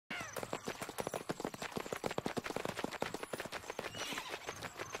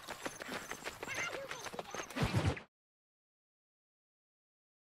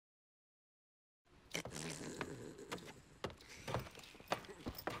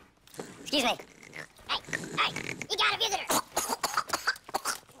Excuse me. Hey, you got a visitor.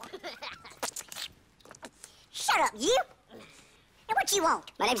 Shut up, you! And what you want?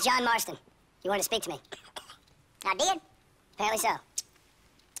 My name's John Marston. You wanted to speak to me? I did? Apparently so.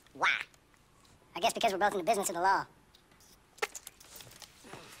 Why? I guess because we're both in the business of the law.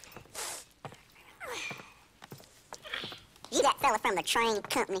 You that fella from the train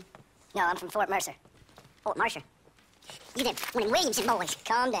company? No, I'm from Fort Mercer. Fort Mercer? You them one of them Williamson boys?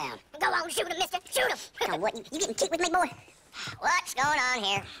 Calm down. Go on, shoot him, mister. Shoot him. Come on, what? You getting kicked with me, boy? What's going on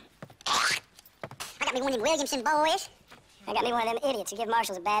here? I got me one of them Williamson boys. I got me one of them idiots who give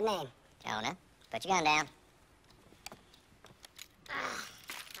marshals a bad name. Jonah, put your gun down.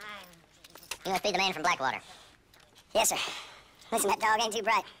 You must be the man from Blackwater. Yes, sir. Listen, that dog ain't too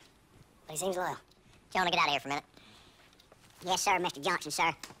bright, but he seems loyal. Jonah, get out of here for a minute. Yes, sir, Mr. Johnson,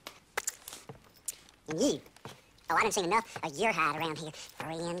 sir. And you? Oh, I done seen enough of your hide around here,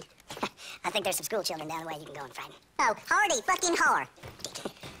 friend. I think there's some school children down the way you can go and frighten. Oh, hardy fucking whore.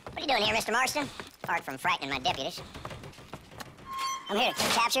 What are you doing here, Mr. Marston? Apart from frightening my deputies. I'm here to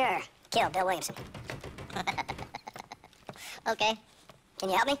capture or kill Bill Williamson. Okay. Can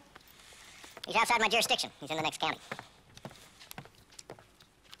you help me? He's outside my jurisdiction. He's in the next county.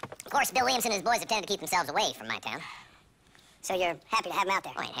 Of course, Bill Williamson and his boys have tended to keep themselves away from my town. So you're happy to have him out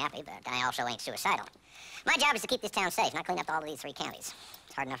there? I ain't happy, but I also ain't suicidal. My job is to keep this town safe, not clean up all of these 3 counties.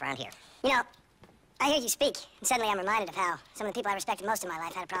 It's hard enough around here. You know, I hear you speak, and suddenly I'm reminded of how some of the people I respected most in my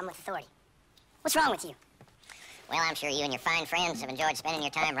life had a problem with authority. What's wrong with you? Well, I'm sure you and your fine friends have enjoyed spending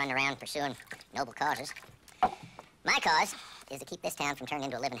your time running around pursuing noble causes. My cause is to keep this town from turning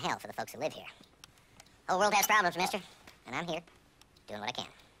into a living hell for the folks who live here. The whole world has problems, mister, and I'm here doing what I can.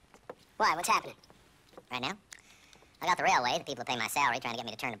 Why? What's happening? Right now, I got the railway, the people who pay my salary, trying to get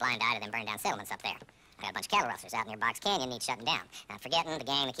me to turn a blind eye to them burning down settlements up there. I got a bunch of cattle rustlers out near Box Canyon needs shutting down. Not forgetting the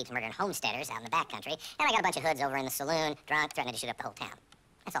gang that keeps murdering homesteaders out in the backcountry. And I got a bunch of hoods over in the saloon, drunk, threatening to shoot up the whole town.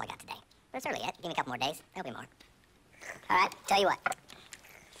 That's all I got today. But it's early yet. Give me a couple more days. There'll be more. All right, tell you what.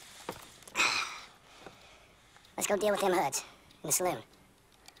 Let's go deal with them hoods in the saloon.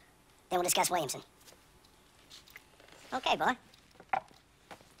 Then we'll discuss Williamson. Okay, boy.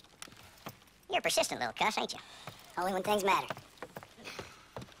 You're a persistent little cuss, ain't you? Only when things matter.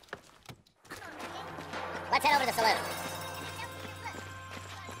 Let's head over to the saloon.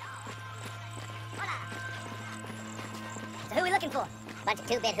 So who are we looking for? Bunch of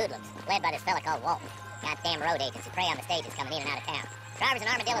 2-bit hoodlums, led by this fella called Walton. Goddamn road agents who prey on the stages coming in and out of town. Drivers in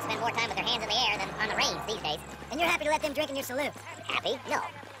Armadillo spend more time with their hands in the air than on the reins these days. And you're happy to let them drink in your saloon? Happy? No.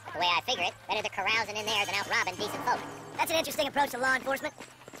 The way I figure it, better they're carousing in there than out robbing decent folk. That's an interesting approach to law enforcement.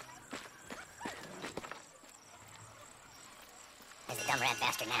 There's a dumb rat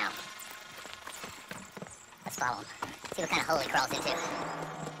bastard now. Let's follow him. See what kind of hole he crawls into.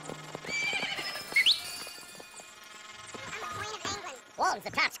 Walton's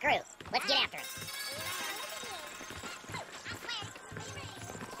the top screw. Let's get after him.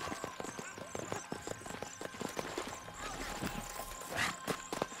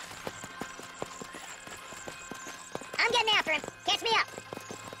 I'm getting after him. Catch me up.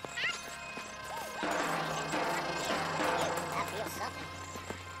 I feel something.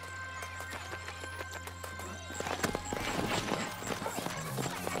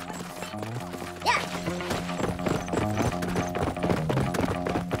 Yeah.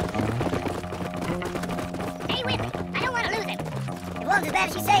 Stay with me. I don't want to lose him. If Walton's as bad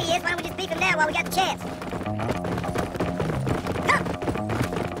as you say he is, why don't we just beef him now while we got the chance?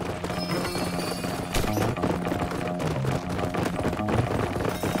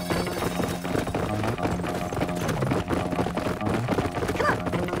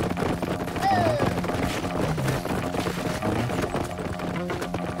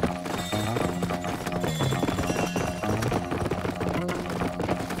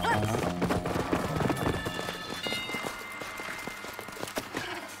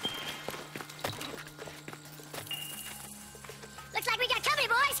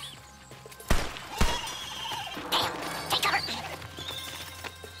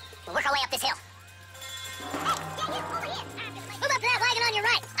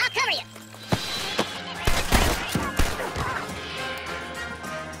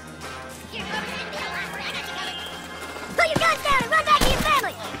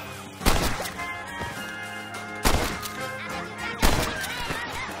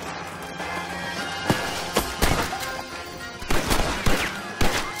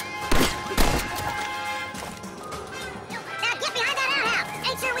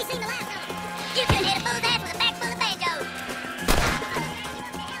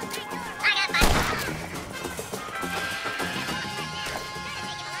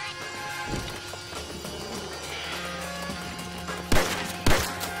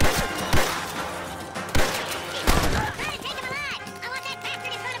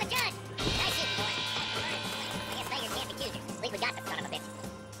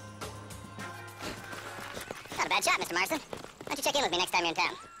 bad shot, Mr. Marston. Why don't you check in with me next time you're in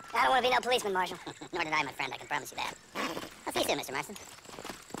town? I don't want to be no policeman, Marshal. Nor did I, my friend. I can promise you that. I'll see you soon, Mr. Marston.